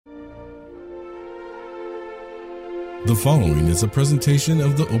The following is a presentation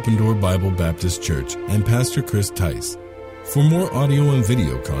of the Open Door Bible Baptist Church and Pastor Chris Tice. For more audio and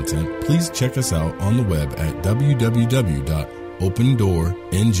video content, please check us out on the web at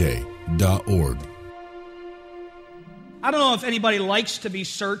www.opendoornj.org. I don't know if anybody likes to be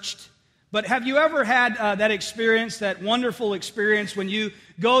searched, but have you ever had that experience, that wonderful experience when you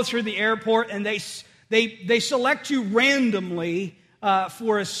go through the airport and they select you randomly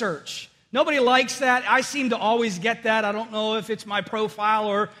for a search? Nobody likes that. I seem to always get that. I don't know if it's my profile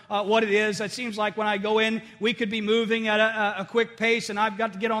or what it is. It seems like when I go in, we could be moving at a quick pace, and I've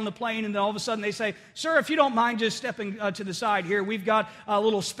got to get on the plane, and then all of a sudden they say, "Sir, if you don't mind just stepping to the side here, we've got a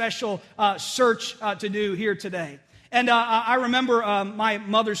little special search to do here today." And I remember my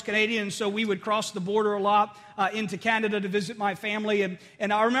mother's Canadian, so we would cross the border a lot into Canada to visit my family. And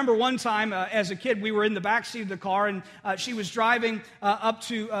I remember one time as a kid, we were in the backseat of the car, and she was driving up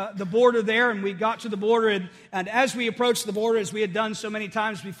to the border there, and we got to the border. And as we approached the border, as we had done so many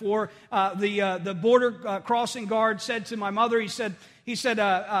times before, the border crossing guard said to my mother, he said,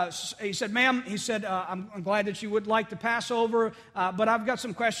 "Ma'am," he said, I'm glad that you would like to pass over, but I've got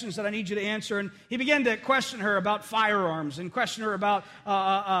some questions that I need you to answer." And he began to question her about firearms and question her about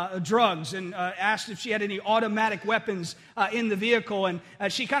drugs, and asked if she had any automatic weapons in the vehicle. And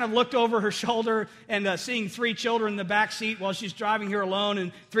she kind of looked over her shoulder, and seeing 3 children in the back seat while she's driving here alone,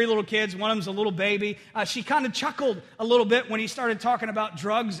 and 3 little kids, one of them's a little baby, she kind of chuckled a little bit when he started talking about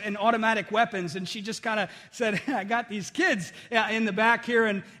drugs and automatic weapons. And she just kind of said, "I got these kids in the back here,"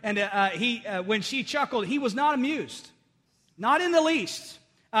 and when she chuckled, he was not amused, not in the least.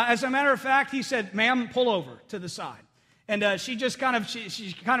 As a matter of fact, he said, "Ma'am, pull over to the side." And she just kind of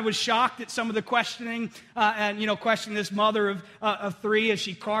was shocked at some of the questioning, and questioning this mother of 3 as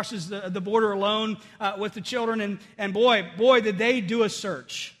she crosses the border alone with the children. And boy, did they do a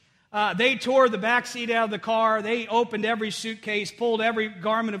search. They tore the back seat out of the car. They opened every suitcase, pulled every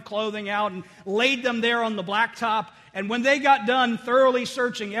garment of clothing out, and laid them there on the blacktop. And when they got done thoroughly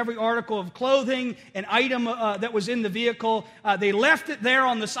searching every article of clothing and item that was in the vehicle, they left it there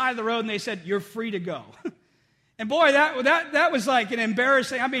on the side of the road, and they said, "You're free to go." And boy, that was like an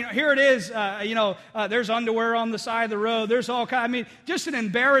embarrassing. I mean, here it is. There's underwear on the side of the road. There's all kind. I mean, just an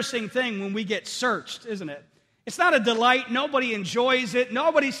embarrassing thing when we get searched, isn't it? It's not a delight. Nobody enjoys it.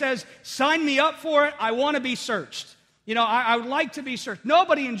 Nobody says, "Sign me up for it. I want to be searched. I would like to be searched."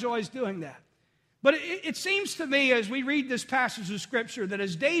 Nobody enjoys doing that. But it seems to me as we read this passage of Scripture that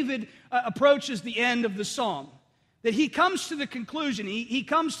as David approaches the end of the psalm, that he comes to the conclusion. He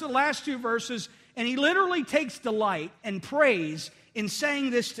comes to the last 2 verses, and he literally takes delight and praise in saying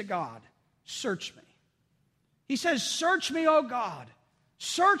this to God: "Search me." He says, "Search me, O God.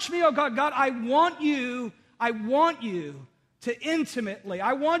 Search me, O God. God, I want you to intimately.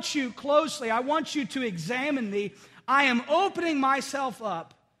 I want you closely. I want you to examine me. I am opening myself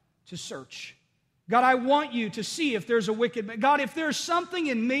up to search. God, I want you to see if there's a wicked man. God, if there's something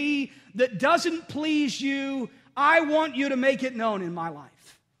in me that doesn't please you, I want you to make it known in my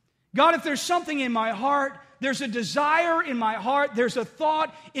life. God, if there's something in my heart, there's a desire in my heart, there's a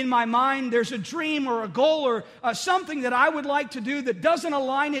thought in my mind, there's a dream or a goal or something that I would like to do that doesn't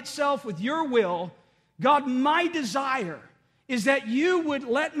align itself with your will, God, my desire is that you would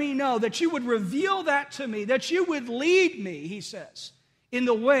let me know, that you would reveal that to me, that you would lead me," he says, "in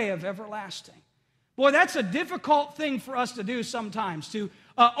the way of everlasting." Boy, that's a difficult thing for us to do sometimes, to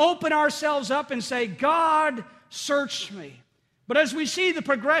open ourselves up and say, "God, search me." But as we see the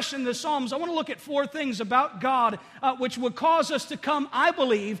progression in the Psalms, I want to look at 4 things about God which would cause us to come, I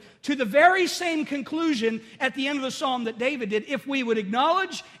believe, to the very same conclusion at the end of the Psalm that David did, if we would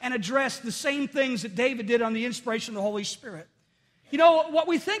acknowledge and address the same things that David did on the inspiration of the Holy Spirit. What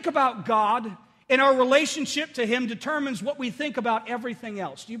we think about God and our relationship to Him determines what we think about everything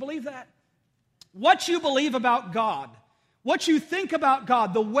else. Do you believe that? What you believe about God, what you think about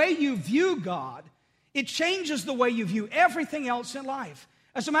God, the way you view God, it changes the way you view everything else in life.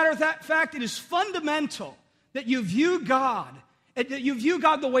 As a matter of fact, it is fundamental that you view God, that you view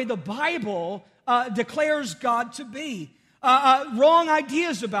God the way the Bible declares God to be. Wrong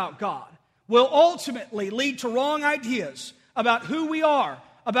ideas about God will ultimately lead to wrong ideas about who we are,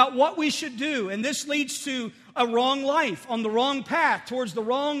 about what we should do, and this leads to a wrong life, on the wrong path, towards the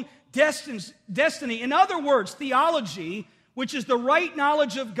wrong destiny. In other words, theology, which is the right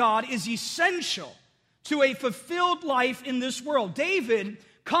knowledge of God, is essential to a fulfilled life in this world. David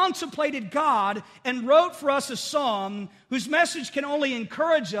contemplated God and wrote for us a psalm whose message can only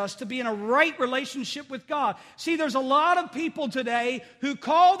encourage us to be in a right relationship with God. See, there's a lot of people today who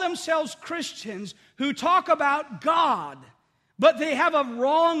call themselves Christians who talk about God, but they have a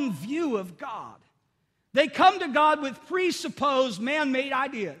wrong view of God. They come to God with presupposed man-made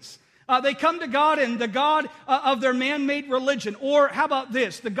ideas. They come to God and the God of their man-made religion. Or how about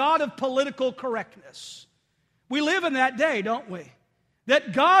this? The God of political correctness. We live in that day, don't we?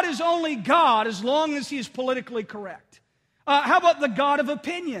 That God is only God as long as He is politically correct. How about the God of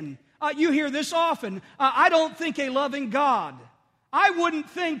opinion? You hear this often. I don't think a loving God. I wouldn't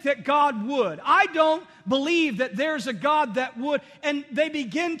think that God would. I don't believe that there's a God that would. And they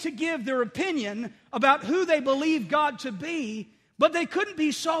begin to give their opinion about who they believe God to be, but they couldn't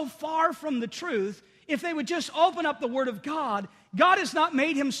be so far from the truth if they would just open up the Word of God. God has not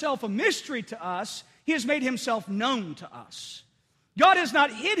made Himself a mystery to us. He has made Himself known to us. God has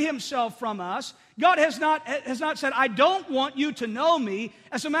not hid Himself from us. God has not said, I don't want you to know me.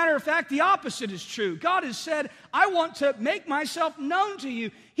 As a matter of fact, the opposite is true. God has said, I want to make myself known to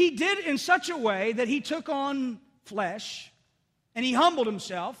you. He did in such a way that He took on flesh, and He humbled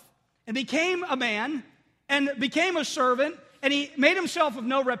Himself, and became a man, and became a servant, and He made Himself of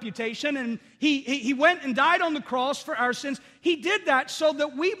no reputation, and he went and died on the cross for our sins. He did that so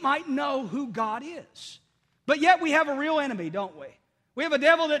that we might know who God is. But yet we have a real enemy, don't we? We have a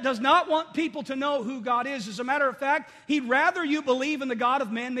devil that does not want people to know who God is. As a matter of fact, he'd rather you believe in the God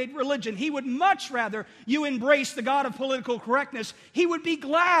of man-made religion. He would much rather you embrace the God of political correctness. He would be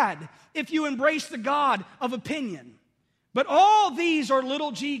glad if you embrace the God of opinion. But all these are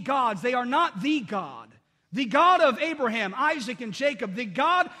little g gods. They are not the God. The God of Abraham, Isaac, and Jacob, the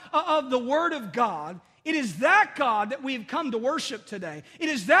God of the Word of God. It is that God that we've come to worship today. It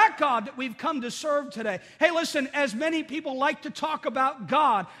is that God that we've come to serve today. Hey, listen, as many people like to talk about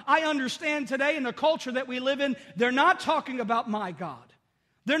God, I understand today in the culture that we live in, they're not talking about my God.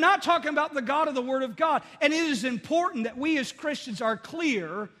 They're not talking about the God of the Word of God. And it is important that we as Christians are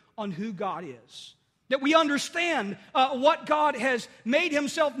clear on who God is. That we understand what God has made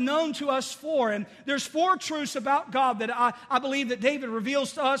Himself known to us for. And there's 4 truths about God that I believe that David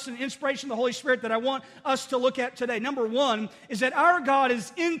reveals to us in inspiration of the Holy Spirit that I want us to look at today. Number 1 is that our God is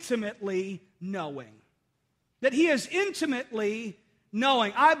intimately knowing. That He is intimately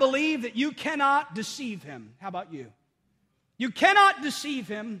knowing. I believe that you cannot deceive Him. How about you? You cannot deceive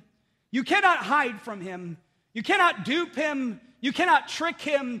Him. You cannot hide from Him. You cannot dupe Him. You cannot trick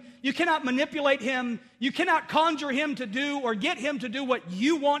Him. You cannot manipulate Him. You cannot conjure Him to do or get Him to do what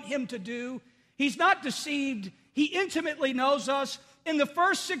you want Him to do. He's not deceived. He intimately knows us. In the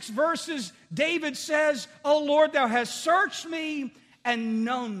first 6 verses, David says, O Lord, Thou hast searched me and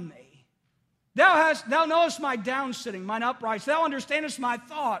known me. Thou knowest my down sitting, mine uprights. Thou understandest my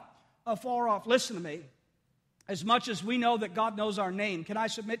thought afar off. Listen to me. As much as we know that God knows our name, can I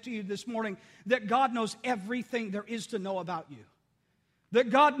submit to you this morning that God knows everything there is to know about you? That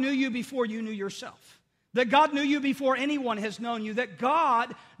God knew you before you knew yourself. That God knew you before anyone has known you. That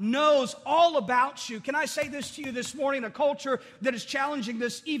God knows all about you. Can I say this to you this morning? A culture that is challenging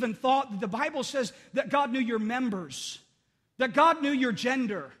this even thought. The Bible says that God knew your members. That God knew your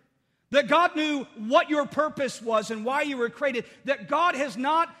gender. That God knew what your purpose was and why you were created. That God has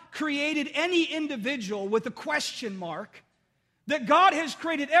not created any individual with a question mark. That God has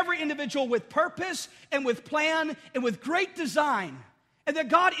created every individual with purpose and with plan and with great design. And that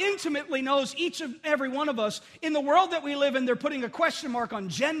God intimately knows each and every one of us. In the world that we live in, they're putting a question mark on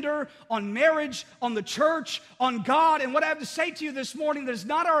gender, on marriage, on the church, on God. And what I have to say to you this morning, that is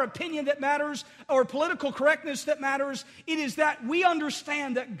not our opinion that matters or political correctness that matters. It is that we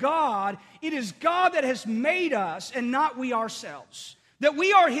understand that God, it is God that has made us and not we ourselves. That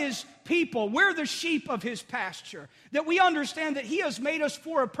we are His people. We're the sheep of His pasture. That we understand that He has made us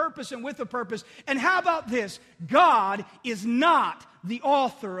for a purpose and with a purpose. And how about this? God is not the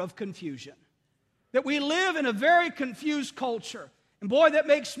author of confusion. That we live in a very confused culture. And boy, that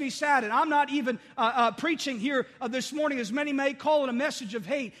makes me sad. And I'm not even preaching here this morning, as many may call it, a message of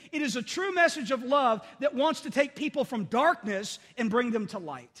hate. It is a true message of love that wants to take people from darkness and bring them to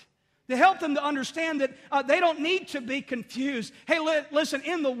light. To help them to understand that they don't need to be confused. Hey, listen,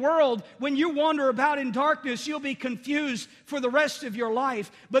 in the world, when you wander about in darkness, you'll be confused for the rest of your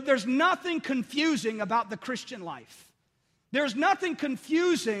life. But there's nothing confusing about the Christian life. There's nothing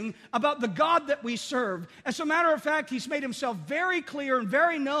confusing about the God that we serve. As a matter of fact, He's made Himself very clear and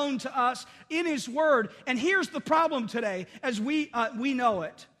very known to us in His Word. And here's the problem today, as we know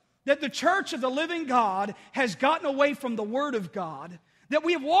it, that the church of the living God has gotten away from the Word of God. that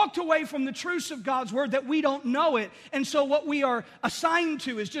we have walked away from the truths of God's Word, that we don't know it. And so what we are assigned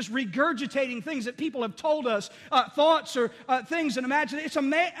to is just regurgitating things that people have told us, thoughts or things and imagine. It's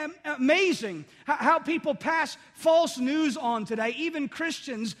amazing how people pass false news on today, even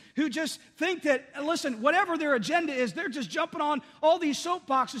Christians who just think that, listen, whatever their agenda is, they're just jumping on all these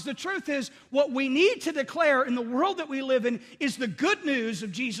soapboxes. The truth is, what we need to declare in the world that we live in is the good news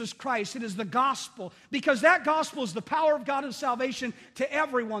of Jesus Christ. It is the gospel, because that gospel is the power of God and salvation to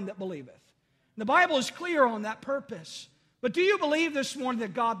everyone that believeth. The Bible is clear on that purpose. But do you believe this morning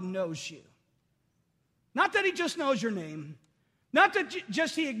that God knows you? Not that He just knows your name. Not that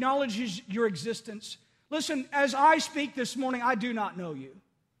just He acknowledges your existence. Listen, as I speak this morning, I do not know you.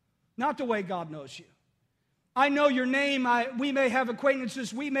 Not the way God knows you. I know your name. We may have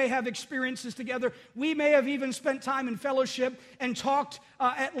acquaintances. We may have experiences together. We may have even spent time in fellowship and talked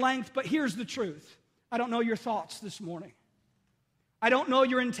at length. But here's the truth. I don't know your thoughts this morning. I don't know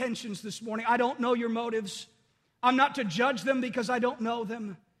your intentions this morning. I don't know your motives. I'm not to judge them because I don't know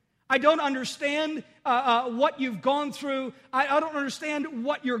them. I don't understand what you've gone through. I don't understand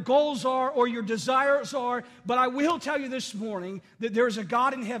what your goals are or your desires are. But I will tell you this morning that there is a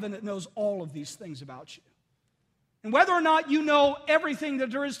God in heaven that knows all of these things about you. And whether or not you know everything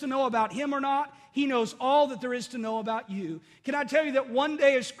that there is to know about Him or not, He knows all that there is to know about you. Can I tell you that one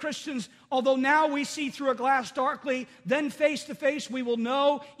day as Christians, although now we see through a glass darkly, then face to face we will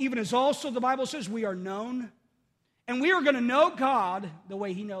know, even as also the Bible says we are known. And we are going to know God the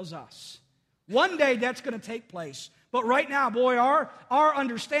way He knows us. One day that's going to take place. But right now, boy, our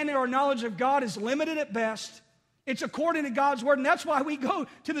understanding, our knowledge of God is limited at best. It's according to God's Word, and that's why we go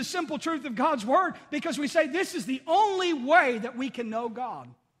to the simple truth of God's Word, because we say this is the only way that we can know God.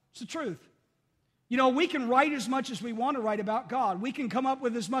 It's the truth. You know, we can write as much as we want to write about God. We can come up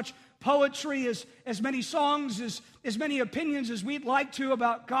with as much poetry, as many songs, as many opinions as we'd like to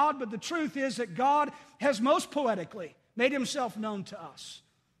about God, but the truth is that God has most poetically made Himself known to us.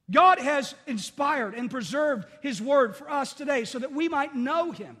 God has inspired and preserved His Word for us today so that we might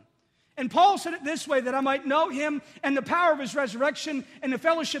know Him. And Paul said it this way, that I might know Him and the power of His resurrection and the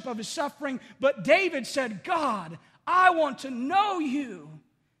fellowship of His suffering. But David said, God, I want to know You.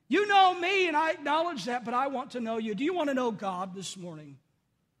 You know me, and I acknowledge that, but I want to know You. Do you want to know God this morning?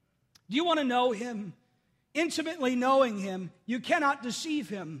 Do you want to know Him? Intimately knowing Him, you cannot deceive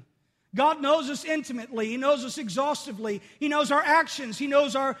Him. God knows us intimately. He knows us exhaustively. He knows our actions. He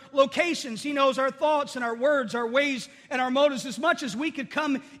knows our locations. He knows our thoughts and our words, our ways and our motives. As much as we could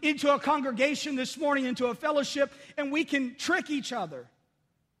come into a congregation this morning, into a fellowship, and we can trick each other,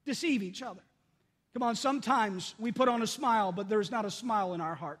 deceive each other. Come on, sometimes we put on a smile, but there's not a smile in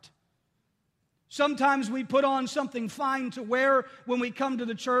our heart. Sometimes we put on something fine to wear when we come to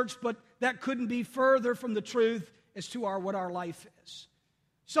the church, but that couldn't be further from the truth as to what our life is.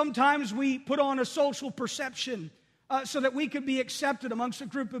 Sometimes we put on a social perception so that we could be accepted amongst a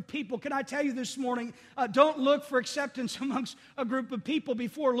group of people. Can I tell you this morning, don't look for acceptance amongst a group of people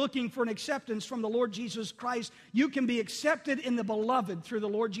before looking for an acceptance from the Lord Jesus Christ. You can be accepted in the beloved through the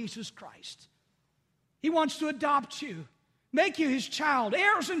Lord Jesus Christ. He wants to adopt you, make you His child,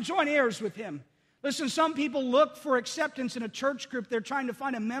 heirs and joint heirs with Him. Listen, some people look for acceptance in a church group. They're trying to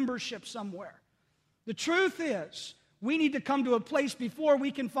find a membership somewhere. The truth is, we need to come to a place before we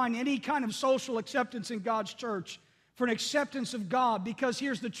can find any kind of social acceptance in God's church for an acceptance of God. Because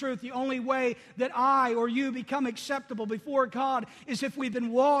here's the truth, the only way that I or you become acceptable before God is if we've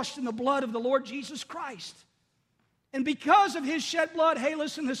been washed in the blood of the Lord Jesus Christ. And because of His shed blood, hey,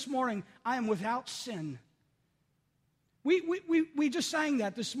 listen this morning, I am without sin. We just sang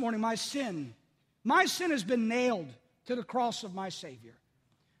that this morning, my sin has been nailed to the cross of my Savior.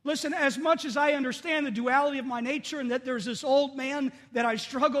 Listen, as much as I understand the duality of my nature and that there's this old man that I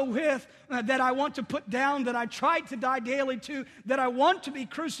struggle with, that I want to put down, that I try to die daily to, that I want to be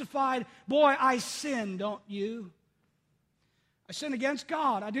crucified, boy, I sin, don't you? I sin against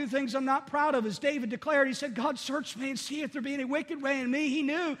God. I do things I'm not proud of. As David declared, he said, God, search me and see if there be any wicked way in me. He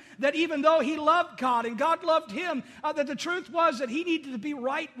knew that even though he loved God and God loved him, that the truth was that he needed to be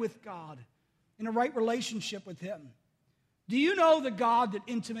right with God, in a right relationship with Him. Do you know the God that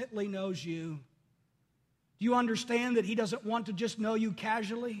intimately knows you? Do you understand that He doesn't want to just know you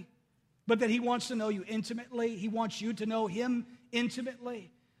casually, but that He wants to know you intimately? He wants you to know Him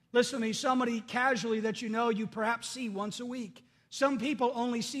intimately. Listen to me, somebody casually that you know you perhaps see once a week. Some people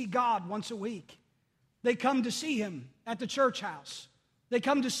only see God once a week. They come to see Him at the church house. They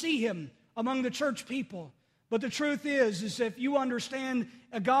come to see Him among the church people. But the truth is if you understand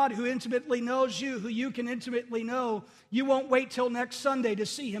a God who intimately knows you, who you can intimately know, you won't wait till next Sunday to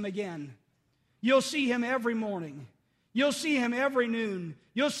see Him again. You'll see Him every morning. You'll see him every noon.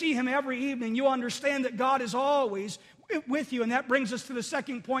 You'll see him every evening. You'll understand that God is always with you. And that brings us to the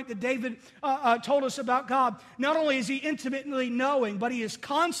second point that David told us about God. Not only is he intimately knowing, but he is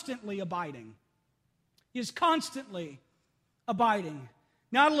constantly abiding. He is constantly abiding.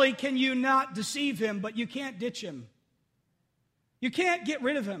 Not only can you not deceive him, but you can't ditch him. You can't get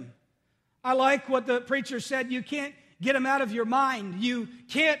rid of him. I like what the preacher said. You can't get him out of your mind. You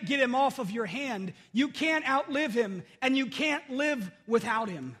can't get him off of your hand. You can't outlive him, and you can't live without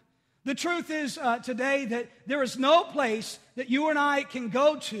him. The truth is today that there is no place that you and I can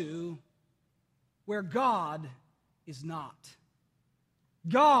go to where God is not.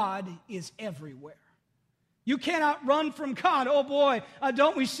 God is everywhere. You cannot run from God. Oh boy,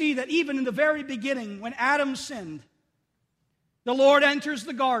 don't we see that even in the very beginning when Adam sinned, the Lord enters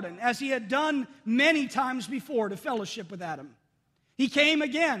the garden as he had done many times before to fellowship with Adam. He came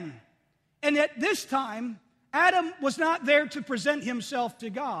again, and at this time, Adam was not there to present himself to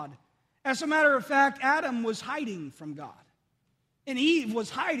God. As a matter of fact, Adam was hiding from God, and Eve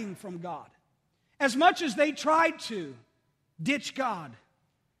was hiding from God. As much as they tried to ditch God,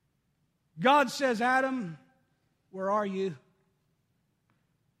 God says, Adam, where are you?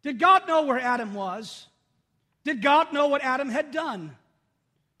 Did God know where Adam was? Did God know what Adam had done?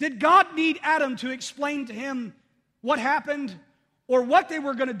 Did God need Adam to explain to him what happened or what they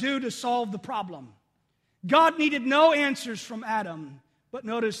were going to do to solve the problem? God needed no answers from Adam, but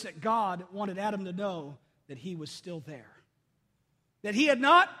notice that God wanted Adam to know that he was still there. That he had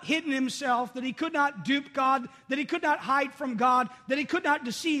not hidden himself, that he could not dupe God, that he could not hide from God, that he could not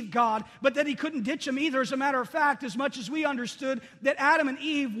deceive God, but that he couldn't ditch him either. As a matter of fact, as much as we understood that Adam and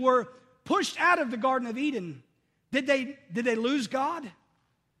Eve were pushed out of the Garden of Eden, did they lose God?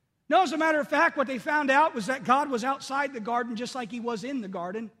 No, as a matter of fact, what they found out was that God was outside the garden just like he was in the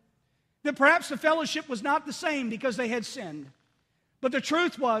garden. That perhaps the fellowship was not the same because they had sinned. But the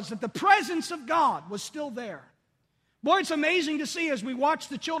truth was that the presence of God was still there. Boy, it's amazing to see as we watch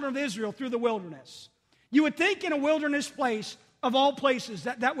the children of Israel through the wilderness. You would think in a wilderness place, of all places,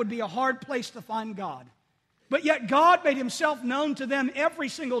 that would be a hard place to find God. But yet God made himself known to them every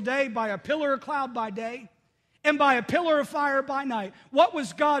single day by a pillar of cloud by day and by a pillar of fire by night. What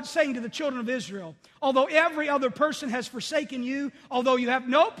was God saying to the children of Israel? Although every other person has forsaken you, although you have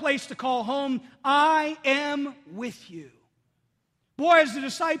no place to call home, I am with you. Boy, as the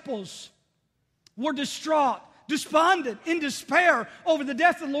disciples were distraught, despondent, in despair over the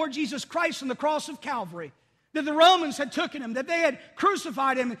death of the Lord Jesus Christ on the cross of Calvary, that the Romans had taken him, that they had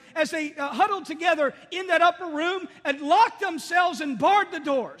crucified him, as they huddled together in that upper room and locked themselves and barred the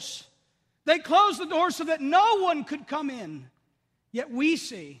doors. They closed the doors so that no one could come in. Yet we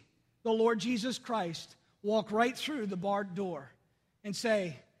see the Lord Jesus Christ walk right through the barred door and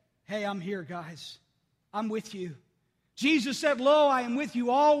say, hey, I'm here, guys. I'm with you. Jesus said, lo, I am with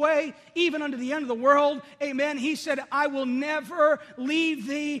you always, even unto the end of the world. Amen. He said, I will never leave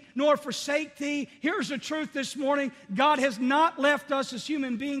thee nor forsake thee. Here's the truth this morning. God has not left us as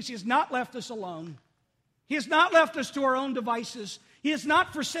human beings. He has not left us alone. He has not left us to our own devices. He has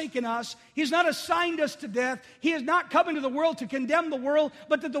not forsaken us. He has not assigned us to death. He has not come into the world to condemn the world,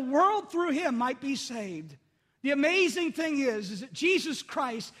 but that the world through him might be saved. The amazing thing is that Jesus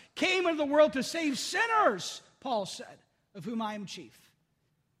Christ came into the world to save sinners, Paul said, of whom I am chief.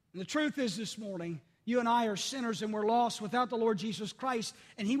 And the truth is this morning, you and I are sinners and we're lost without the Lord Jesus Christ,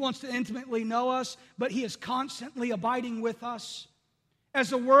 and he wants to intimately know us, but he is constantly abiding with us. As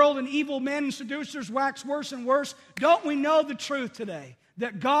the world and evil men and seducers wax worse and worse, don't we know the truth today?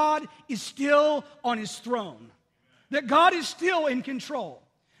 That God is still on his throne. That God is still in control.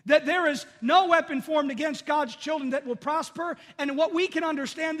 That there is no weapon formed against God's children that will prosper. And what we can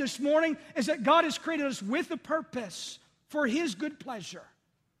understand this morning is that God has created us with a purpose for his good pleasure.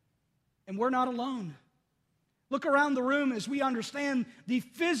 And we're not alone. Look around the room as we understand the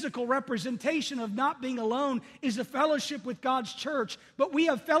physical representation of not being alone is a fellowship with God's church. But we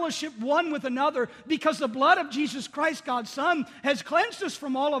have fellowship one with another because the blood of Jesus Christ, God's Son, has cleansed us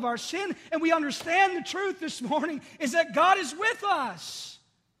from all of our sin. And we understand the truth this morning is that God is with us.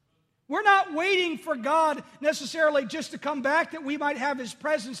 We're not waiting for God necessarily just to come back that we might have his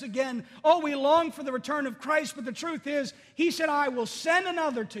presence again. Oh, we long for the return of Christ, but the truth is, he said, I will send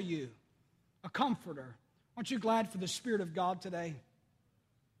another to you, a comforter. Aren't you glad for the Spirit of God today?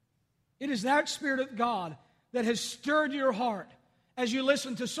 It is that Spirit of God that has stirred your heart as you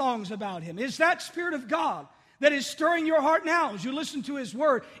listen to songs about him. It's that Spirit of God that is stirring your heart now as you listen to His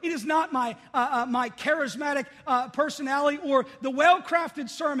Word. It is not my charismatic personality or the well-crafted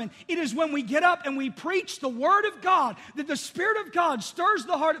sermon. It is when we get up and we preach the Word of God that the Spirit of God stirs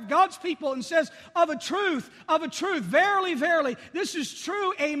the heart of God's people and says, of a truth, verily, verily, this is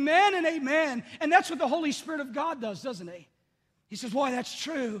true, amen and amen. And that's what the Holy Spirit of God does, doesn't He? He says, boy, that's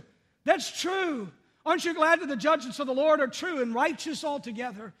true. That's true. Aren't you glad that the judgments of the Lord are true and righteous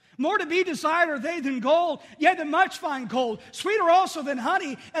altogether? More to be desired are they than gold, yea, than much fine gold. Sweeter also than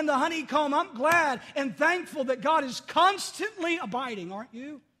honey and the honeycomb. I'm glad and thankful that God is constantly abiding, aren't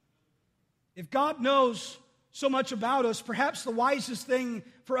you? If God knows so much about us, perhaps the wisest thing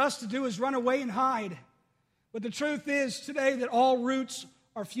for us to do is run away and hide. But the truth is today that all routes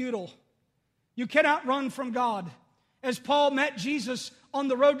are futile. You cannot run from God. As Paul met Jesus on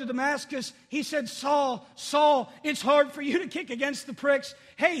the road to Damascus, he said, Saul, Saul, it's hard for you to kick against the pricks.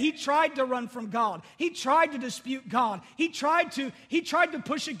 Hey, he tried to run from God. He tried to dispute God. He tried to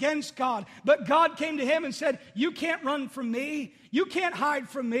push against God. But God came to him and said, you can't run from me. You can't hide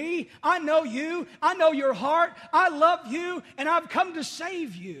from me. I know you. I know your heart. I love you, and I've come to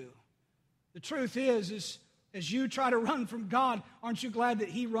save you. The truth is as you try to run from God, aren't you glad that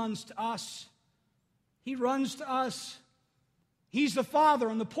He runs to us? He runs to us. He's the father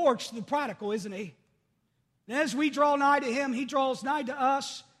on the porch to the prodigal, isn't He? And as we draw nigh to Him, He draws nigh to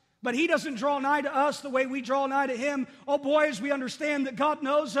us. But He doesn't draw nigh to us the way we draw nigh to Him. Oh boy, as we understand that God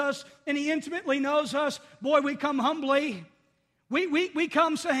knows us and He intimately knows us, boy, we come humbly. We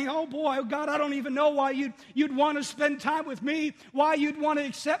come saying, oh boy, oh God, I don't even know why you'd want to spend time with me, why you'd want to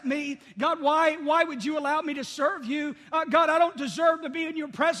accept me. God, why would you allow me to serve you? God, I don't deserve to be in your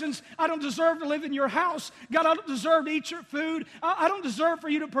presence. I don't deserve to live in your house. God, I don't deserve to eat your food. I don't deserve for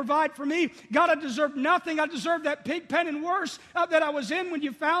you to provide for me. God, I deserve nothing. I deserve that pig pen and worse that I was in when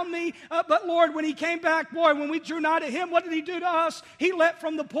you found me. But Lord, when He came back, boy, when we drew nigh to Him, what did He do to us? He leapt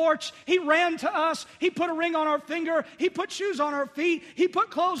from the porch. He ran to us. He put a ring on our finger. He put shoes on our feet. He put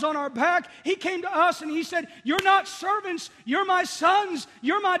clothes on our back. He came to us and He said, you're not servants. You're my sons.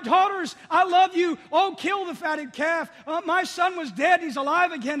 You're my daughters. I love you. Oh, kill the fatted calf. My son was dead. He's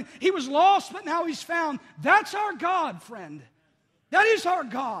alive again. He was lost, but now he's found. That's our God, friend. That is our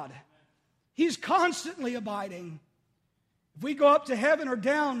God. He's constantly abiding. If we go up to heaven or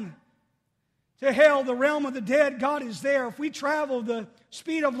down to hell, the realm of the dead, God is there. If we travel the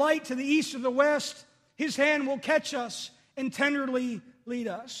speed of light to the east or the west, His hand will catch us and tenderly lead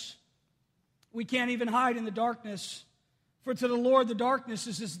us. We can't even hide in the darkness, for to the Lord the darkness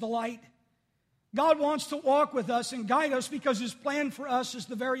is His delight. God wants to walk with us and guide us because His plan for us is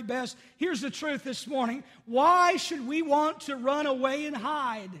the very best. Here's the truth this morning. Why should we want to run away and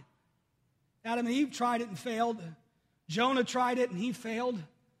hide? Adam and Eve tried it and failed. Jonah tried it and he failed.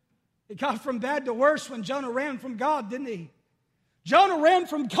 It got from bad to worse when Jonah ran from God, didn't he? Jonah ran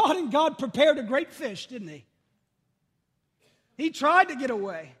from God and God prepared a great fish, didn't He? He tried to get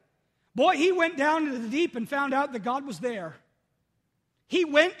away. Boy, he went down into the deep and found out that God was there. He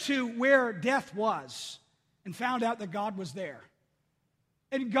went to where death was and found out that God was there.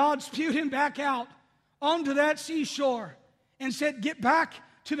 And God spewed him back out onto that seashore and said, get back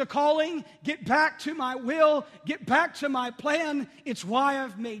to the calling, get back to my will, get back to my plan. It's why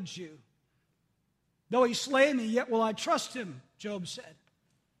I've made you. Though He slay me, yet will I trust Him, Job said.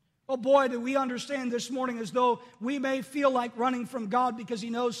 Oh boy, do we understand this morning as though we may feel like running from God because He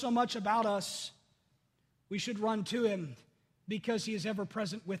knows so much about us. We should run to Him because He is ever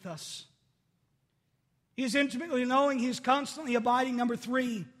present with us. He is intimately knowing, He is constantly abiding. Number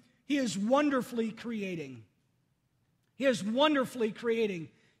 3, He is wonderfully creating. He is wonderfully creating.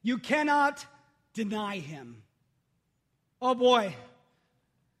 You cannot deny Him. Oh boy,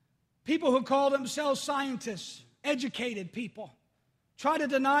 people who call themselves scientists, educated people, try to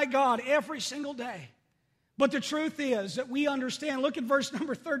deny God every single day. But the truth is that we understand. Look at verse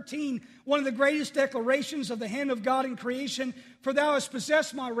number 13, one of the greatest declarations of the hand of God in creation. For Thou hast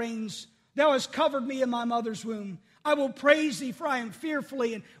possessed my reins. Thou hast covered me in my mother's womb. I will praise Thee, for I am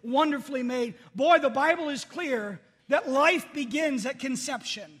fearfully and wonderfully made. Boy, the Bible is clear that life begins at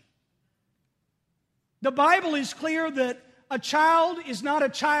conception. The Bible is clear that a child is not a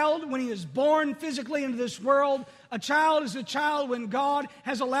child when he is born physically into this world. A child is a child when God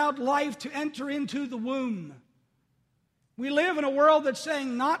has allowed life to enter into the womb. We live in a world that's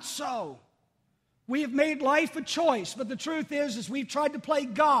saying, not so. We have made life a choice, but the truth is, as we've tried to play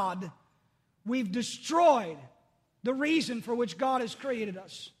God, we've destroyed the reason for which God has created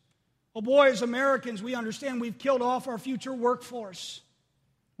us. Oh boy, as Americans, we understand we've killed off our future workforce.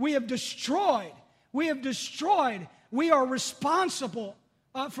 We have destroyed. We are responsible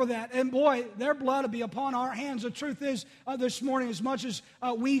for that. And boy, their blood will be upon our hands. The truth is, this morning, as much as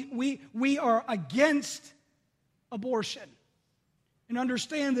we are against abortion and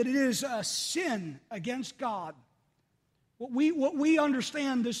understand that it is a sin against God, what we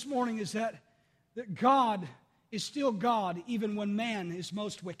understand this morning is that God is still God even when man is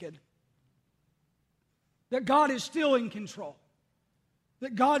most wicked. That God is still in control.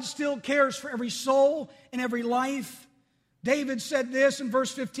 That God still cares for every soul and every life. David said this in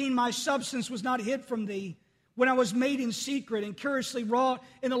verse 15, "My substance was not hid from thee when I was made in secret and curiously wrought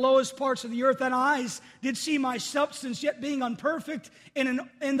in the lowest parts of the earth. Thine eyes did see my substance, yet being unperfect, and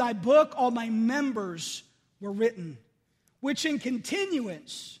in thy book all my members were written, which in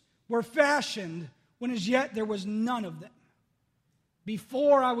continuance were fashioned when as yet there was none of them.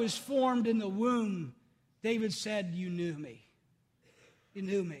 Before I was formed in the womb," David said, "you knew me." You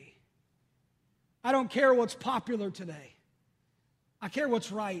knew me. I don't care what's popular today. I care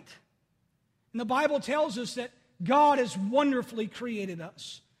what's right. And the Bible tells us that God has wonderfully created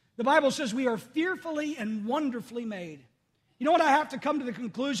us. The Bible says we are fearfully and wonderfully made. You know what I have to come to the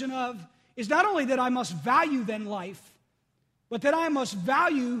conclusion of? Is not only that I must value then life, but that I must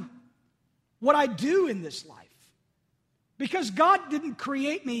value what I do in this life. Because God didn't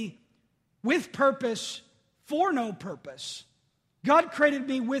create me with purpose for no purpose. God created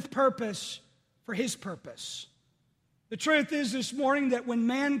me with purpose for His purpose. The truth is this morning that when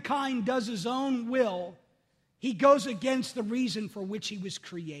mankind does his own will, he goes against the reason for which he was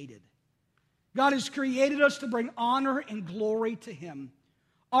created. God has created us to bring honor and glory to Him.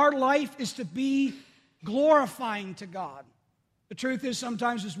 Our life is to be glorifying to God. The truth is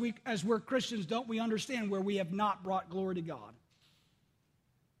sometimes as we're Christians, don't we understand where we have not brought glory to God?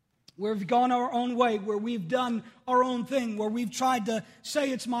 Where we've gone our own way, where we've done our own thing, where we've tried to say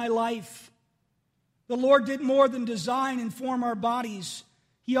it's my life. The Lord did more than design and form our bodies.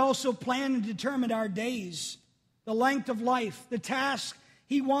 He also planned and determined our days, the length of life, the task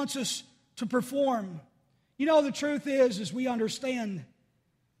He wants us to perform. You know, the truth is we understand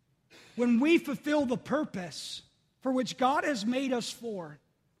when we fulfill the purpose for which God has made us for,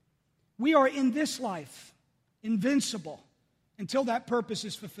 we are in this life invincible until that purpose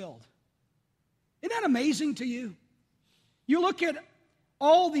is fulfilled. Isn't that amazing to you? You look at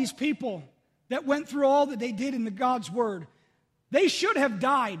all these people that went through all that they did in God's Word. They should have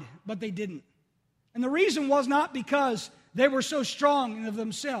died, but they didn't. And the reason was not because they were so strong of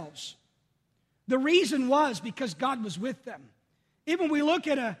themselves. The reason was because God was with them. Even we look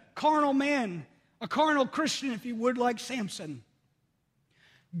at a carnal man, a carnal Christian, if you would, like Samson.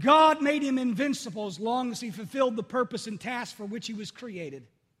 God made him invincible as long as he fulfilled the purpose and task for which he was created.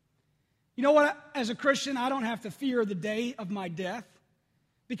 You know what? As a Christian, I don't have to fear the day of my death,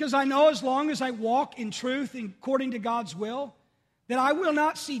 because I know as long as I walk in truth and according to God's will, that I will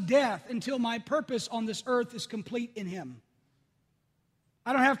not see death until my purpose on this earth is complete in Him.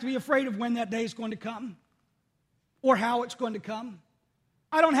 I don't have to be afraid of when that day is going to come or how it's going to come.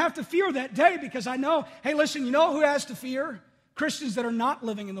 I don't have to fear that day because I know, hey, listen, you know who has to fear? Christians that are not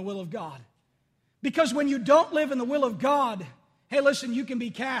living in the will of God. Because when you don't live in the will of God, hey, listen, you can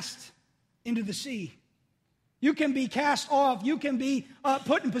be cast into the sea. You can be cast off. You can be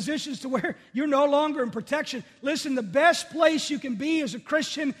put in positions to where you're no longer in protection. Listen, the best place you can be as a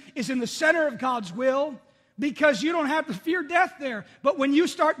Christian is in the center of God's will, because you don't have to fear death there. But when you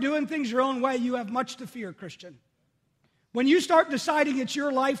start doing things your own way, you have much to fear, Christian. When you start deciding it's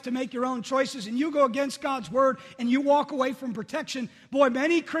your life to make your own choices and you go against God's Word and you walk away from protection, boy,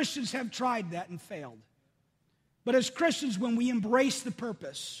 many Christians have tried that and failed. But as Christians, when we embrace the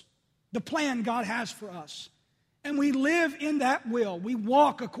purpose, the plan God has for us, and we live in that will, we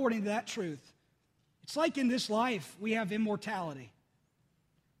walk according to that truth, it's like in this life, we have immortality.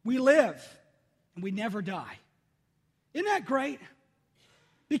 We live and we never die. Isn't that great?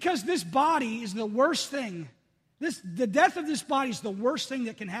 Because this body is the worst thing. The death of this body is the worst thing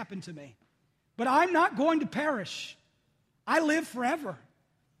that can happen to me. But I'm not going to perish. I live forever.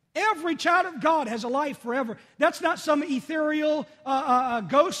 Every child of God has a life forever. That's not some ethereal,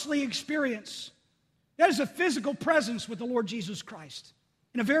 ghostly experience. That is a physical presence with the Lord Jesus Christ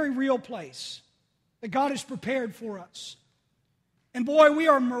in a very real place that God has prepared for us. And boy, we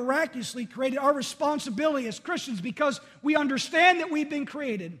are miraculously created. Our responsibility as Christians, because we understand that we've been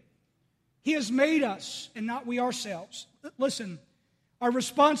created, He has made us and not we ourselves. Listen, our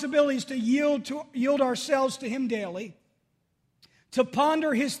responsibility is to yield ourselves to Him daily, to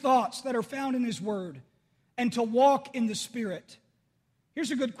ponder His thoughts that are found in His Word, and to walk in the Spirit.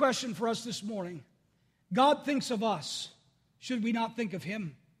 Here's a good question for us this morning. God thinks of us. Should we not think of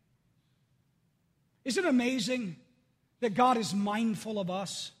Him? Isn't it amazing that God is mindful of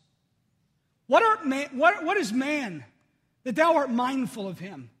us? What is man that thou art mindful of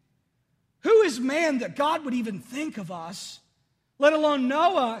him? Who is man that God would even think of us, let alone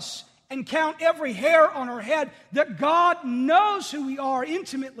know us and count every hair on our head, that God knows who we are,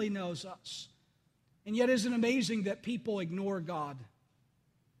 intimately knows us? And yet isn't it amazing that people ignore God?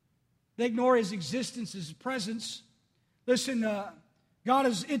 They ignore his existence, his presence. Listen, God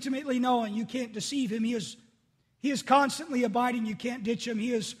is intimately known. You can't deceive him. He is constantly abiding. You can't ditch him.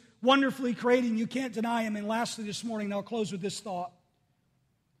 He is wonderfully creating. You can't deny him. And lastly this morning, I'll close with this thought.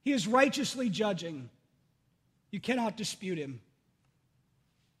 He is righteously judging. You cannot dispute him.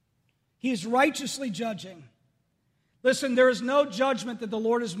 He is righteously judging. Listen, there is no judgment that the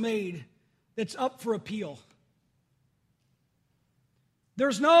Lord has made that's up for appeal.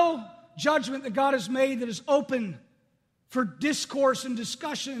 There's no judgment that God has made that is open for discourse and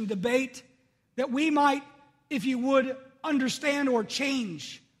discussion and debate that we might, if you would, understand or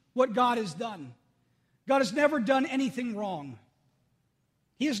change what God has done. God has never done anything wrong.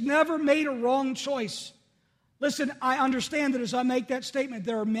 He has never made a wrong choice. Listen, I understand that as I make that statement,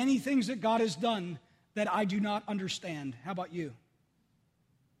 there are many things that God has done that I do not understand. How about you?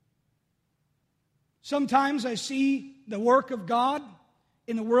 Sometimes I see the work of God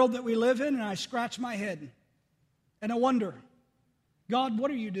in the world that we live in, and I scratch my head. And I wonder, God,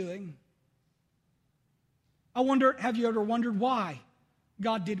 what are you doing? I wonder, have you ever wondered why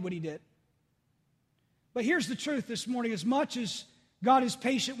God did what he did? But here's the truth this morning. As much as God is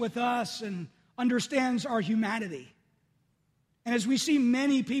patient with us and understands our humanity, and as we see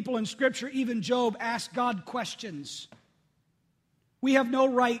many people in Scripture, even Job, ask God questions, we have no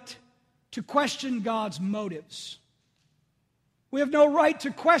right to question God's motives. We have no right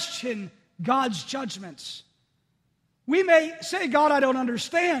to question God's judgments. We may say, God, I don't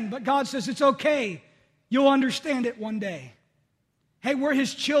understand, but God says it's okay. You'll understand it one day. Hey, we're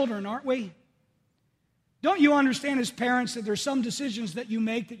his children, aren't we? Don't you understand as parents that there's some decisions that you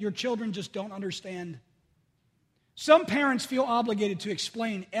make that your children just don't understand? Some parents feel obligated to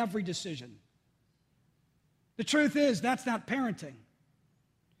explain every decision. The truth is, that's not parenting.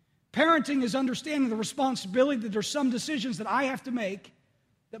 Parenting is understanding the responsibility that there's some decisions that I have to make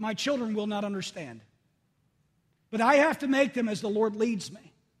that my children will not understand. But I have to make them as the Lord leads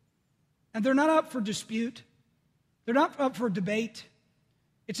me. And they're not up for dispute. They're not up for debate.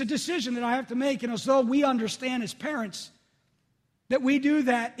 It's a decision that I have to make, and as though we understand as parents that we do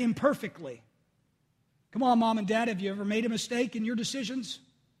that imperfectly. Come on, Mom and Dad, have you ever made a mistake in your decisions?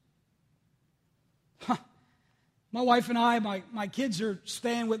 My wife and I, my kids are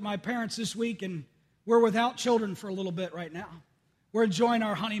staying with my parents this week, and we're without children for a little bit right now. We're enjoying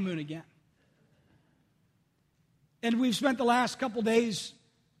our honeymoon again. And we've spent the last couple days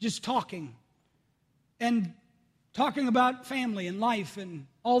just talking about family and life and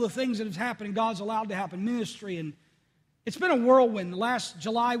all the things that have happened and God's allowed to happen, ministry. And it's been a whirlwind. Last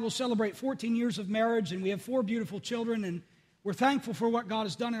July, we'll celebrate 14 years of marriage, and we have 4 beautiful children, and we're thankful for what God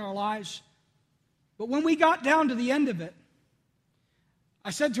has done in our lives. But when we got down to the end of it,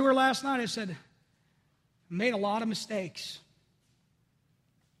 I said to her last night, I said, I made a lot of mistakes.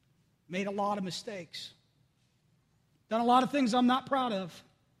 Made a lot of mistakes. Done a lot of things I'm not proud of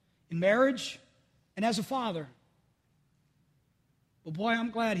in marriage and as a father. But boy, I'm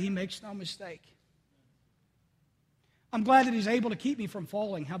glad he makes no mistake. I'm glad that he's able to keep me from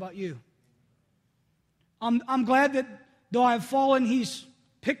falling. How about you? I'm glad that though I've fallen, he's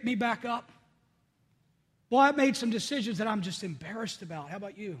picked me back up. Boy, I've made some decisions that I'm just embarrassed about. How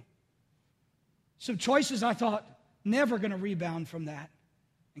about you? Some choices I thought never going to rebound from that.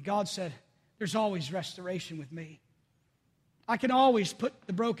 And God said, there's always restoration with me. I can always put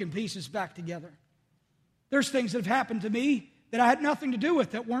the broken pieces back together. There's things that have happened to me that I had nothing to do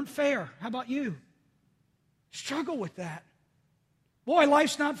with that weren't fair. How about you? Struggle with that. Boy,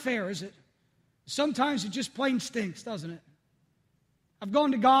 life's not fair, is it? Sometimes it just plain stinks, doesn't it? I've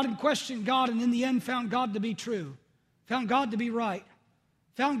gone to God and questioned God, and in the end found God to be true, found God to be right,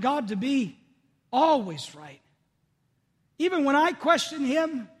 found God to be always right. Even when I questioned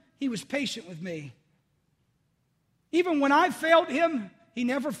him, he was patient with me. Even when I failed him, he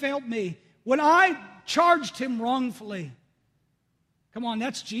never failed me. When I charged him wrongfully, come on,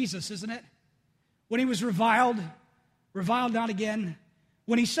 that's Jesus, isn't it? When he was reviled not again.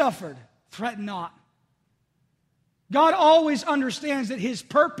 When he suffered, threaten not. God always understands that his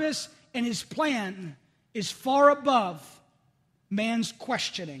purpose and his plan is far above man's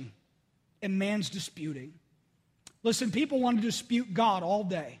questioning and man's disputing. Listen, people want to dispute God all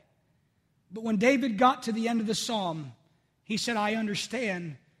day. But when David got to the end of the psalm, he said, I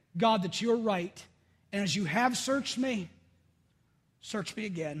understand, God, that you're right. And as you have searched me, Search me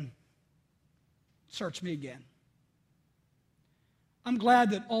again. Search me again. I'm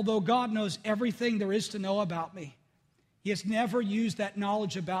glad that although God knows everything there is to know about me, He has never used that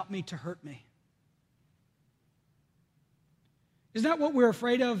knowledge about me to hurt me. Isn't that what we're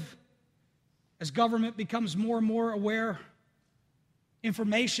afraid of as government becomes more and more aware?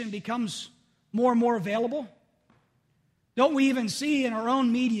 Information becomes more and more available? Don't we even see in our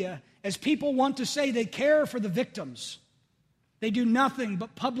own media, as people want to say they care for the victims, they do nothing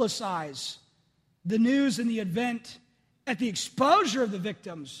but publicize the news and the event at the exposure of the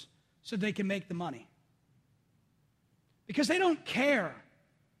victims so they can make the money. Because they don't care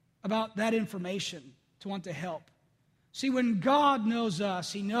about that information to want to help. See, when God knows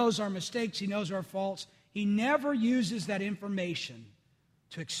us, He knows our mistakes, He knows our faults, He never uses that information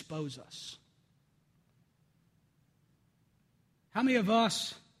to expose us. How many of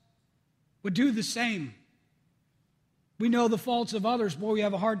us would do the same? We know the faults of others, boy, we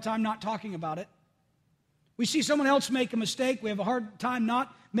have a hard time not talking about it. We see someone else make a mistake, we have a hard time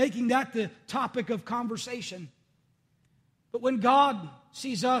not making that the topic of conversation. But when God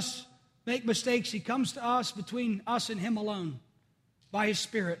sees us make mistakes, He comes to us between us and Him alone by His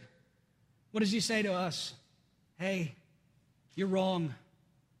Spirit. What does He say to us? Hey, you're wrong,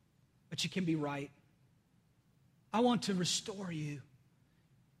 but you can be right. I want to restore you.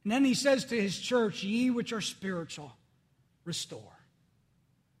 And then He says to His church, ye which are spiritual, restore.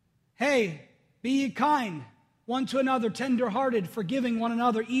 Hey, be ye kind one to another, tender-hearted, forgiving one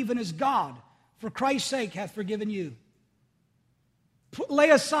another, even as God, for Christ's sake, hath forgiven you. Lay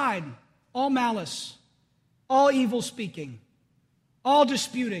aside all malice, all evil speaking, all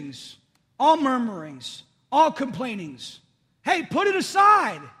disputings, all murmurings, all complainings. Hey, put it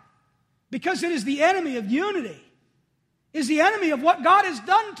aside, because it is the enemy of unity. It is the enemy of what God has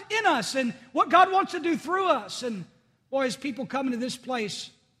done in us and what God wants to do through us. And boy, as people come into this place,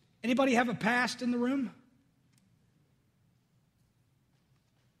 anybody have a past in the room?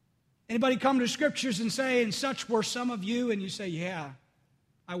 Anybody come to Scriptures and say, and such were some of you, and you say, yeah,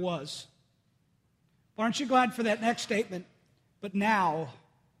 I was. But aren't you glad for that next statement? But now,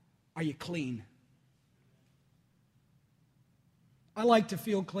 are you clean? I like to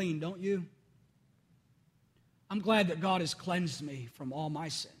feel clean, don't you? I'm glad that God has cleansed me from all my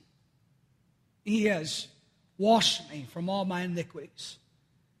sin. He has washed me from all my iniquities.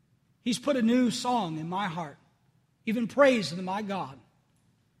 He's put a new song in my heart, even praise to my God.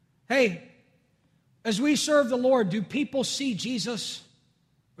 Hey, as we serve the Lord, do people see Jesus,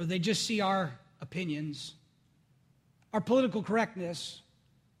 or do they just see our opinions, our political correctness,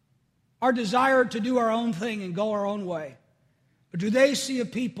 our desire to do our own thing and go our own way? Or do they see a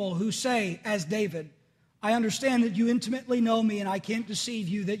people who say, as David, I understand that you intimately know me and I can't deceive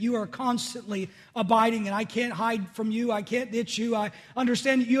you, that you are constantly abiding and I can't hide from you, I can't ditch you. I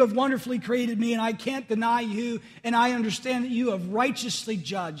understand that you have wonderfully created me and I can't deny you, and I understand that you have righteously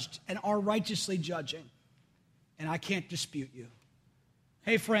judged and are righteously judging, and I can't dispute you.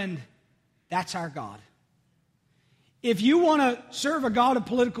 Hey friend, that's our God. If you want to serve a God of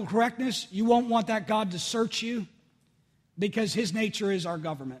political correctness, you won't want that God to search you, because His nature is our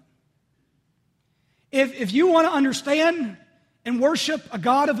government. If you want to understand and worship a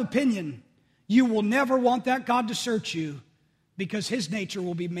God of opinion, you will never want that God to search you, because His nature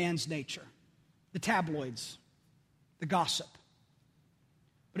will be man's nature, the tabloids, the gossip.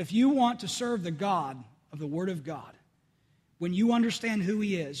 But if you want to serve the God of the Word of God, when you understand who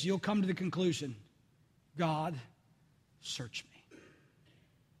He is, you'll come to the conclusion, God, search me.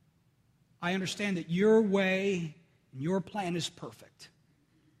 I understand that your way and your plan is perfect,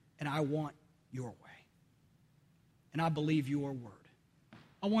 and I want your way. And I believe your word.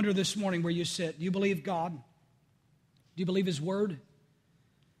 I wonder this morning where you sit, do you believe God? Do you believe His word?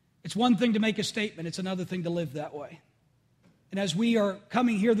 It's one thing to make a statement, it's another thing to live that way. And as we are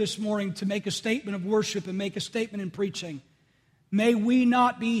coming here this morning to make a statement of worship and make a statement in preaching, may we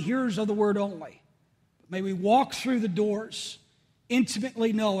not be hearers of the word only, but may we walk through the doors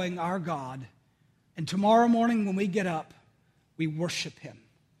intimately knowing our God. And tomorrow morning when we get up, we worship Him,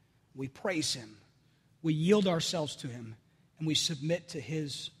 we praise Him, we yield ourselves to Him, and we submit to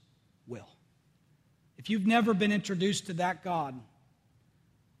His will. If you've never been introduced to that God,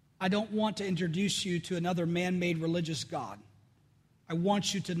 I don't want to introduce you to another man-made religious God. I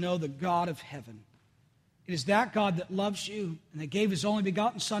want you to know the God of heaven. It is that God that loves you and that gave His only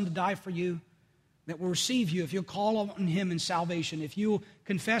begotten Son to die for you, that will receive you if you'll call on Him in salvation. If you'll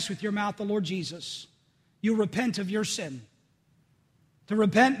confess with your mouth the Lord Jesus, you'll repent of your sin. To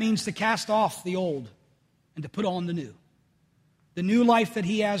repent means to cast off the old and to put on the new. The new life that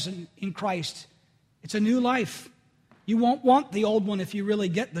He has in Christ, it's a new life. You won't want the old one if you really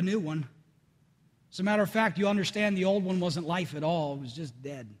get the new one. As a matter of fact, you understand the old one wasn't life at all. It was just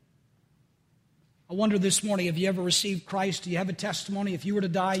dead. I wonder this morning, have you ever received Christ? Do you have a testimony? If you were to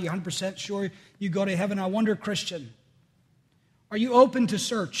die, you're 100% sure you go to heaven. I wonder, Christian, are you open to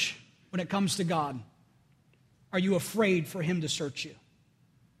search when it comes to God? Are you afraid for Him to search you?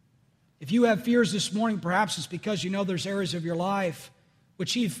 If you have fears this morning, perhaps it's because you know there's areas of your life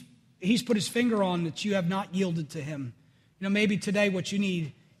which He's put His finger on that you have not yielded to Him. You know, maybe today what you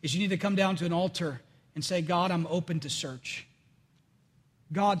need is you need to come down to an altar and say, God, I'm open to search.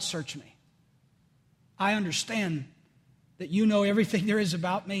 God, search me. I understand that you know everything there is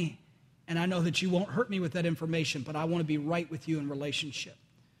about me, and I know that you won't hurt me with that information, but I want to be right with you in relationship.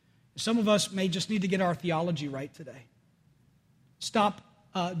 Some of us may just need to get our theology right today. Stop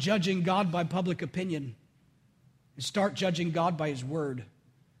judging God by public opinion and start judging God by His Word.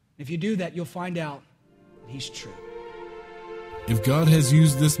 If you do that, you'll find out that He's true. If God has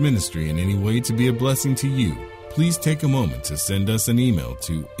used this ministry in any way to be a blessing to you, please take a moment to send us an email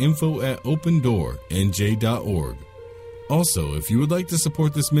to info@opendoornj.org. Also, if you would like to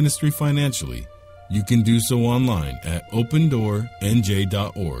support this ministry financially, you can do so online at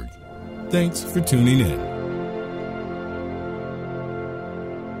opendoornj.org. Thanks for tuning in.